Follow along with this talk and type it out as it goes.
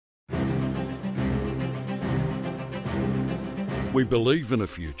We believe in a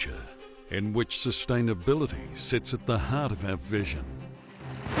future in which sustainability sits at the heart of our vision.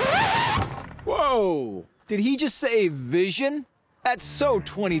 Whoa! Did he just say vision? That's so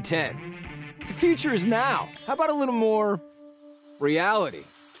 2010. The future is now. How about a little more reality?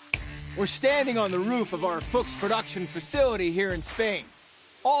 We're standing on the roof of our FUCHS production facility here in Spain.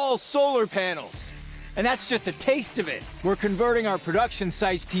 All solar panels. And that's just a taste of it. We're converting our production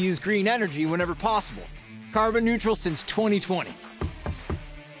sites to use green energy whenever possible. Carbon neutral since 2020.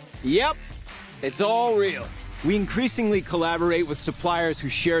 Yep, it's all real. We increasingly collaborate with suppliers who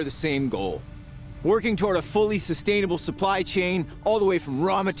share the same goal. Working toward a fully sustainable supply chain, all the way from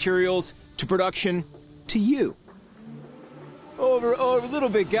raw materials to production to you. Over a little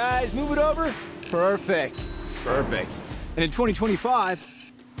bit, guys. Move it over. Perfect. Perfect. And in 2025,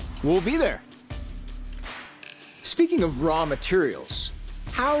 we'll be there. Speaking of raw materials,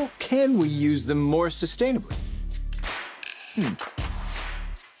 how can we use them more sustainably?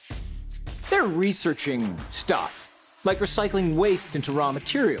 They're researching stuff, like recycling waste into raw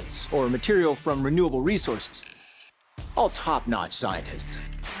materials, or material from renewable resources. All top-notch scientists.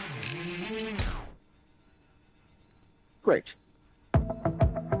 Great.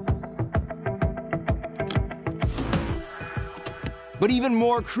 But even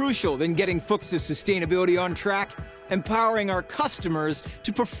more crucial than getting FUCHS' sustainability on track, empowering our customers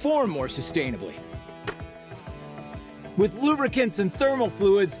to perform more sustainably. With lubricants and thermal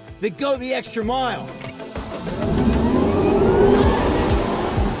fluids that go the extra mile.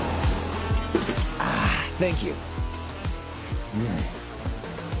 Thank you.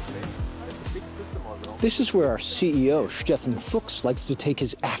 This is where our CEO, Stefan Fuchs, likes to take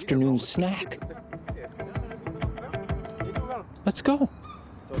his afternoon snack. Let's go.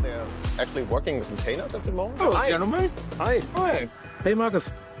 So they're actually working with containers at the moment? Hello, gentlemen. Hi. Hi. Hey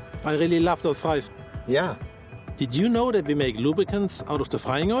Marcus, I really love those fries. Yeah. Did you know that we make lubricants out of the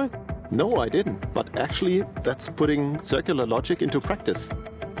frying oil? No, I didn't. But actually, that's putting circular logic into practice.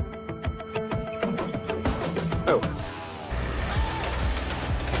 Oh.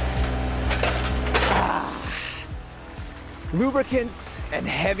 Lubricants and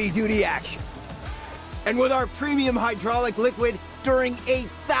heavy-duty action. And with our premium hydraulic liquid, during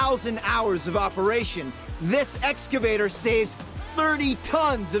 8,000 hours of operation, this excavator saves 30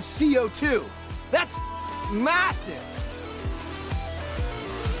 tons of CO2. That's massive.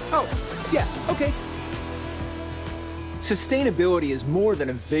 Oh, yeah, okay. Sustainability is more than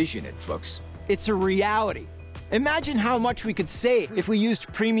a vision at FUCHS. It's a reality. Imagine how much we could save if we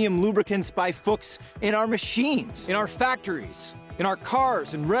used premium lubricants by FUCHS in our machines, in our factories, in our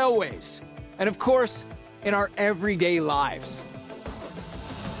cars and railways, and of course, in our everyday lives.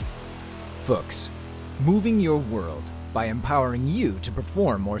 FUCHS, moving your world by empowering you to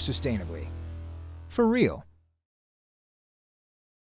perform more sustainably. For real.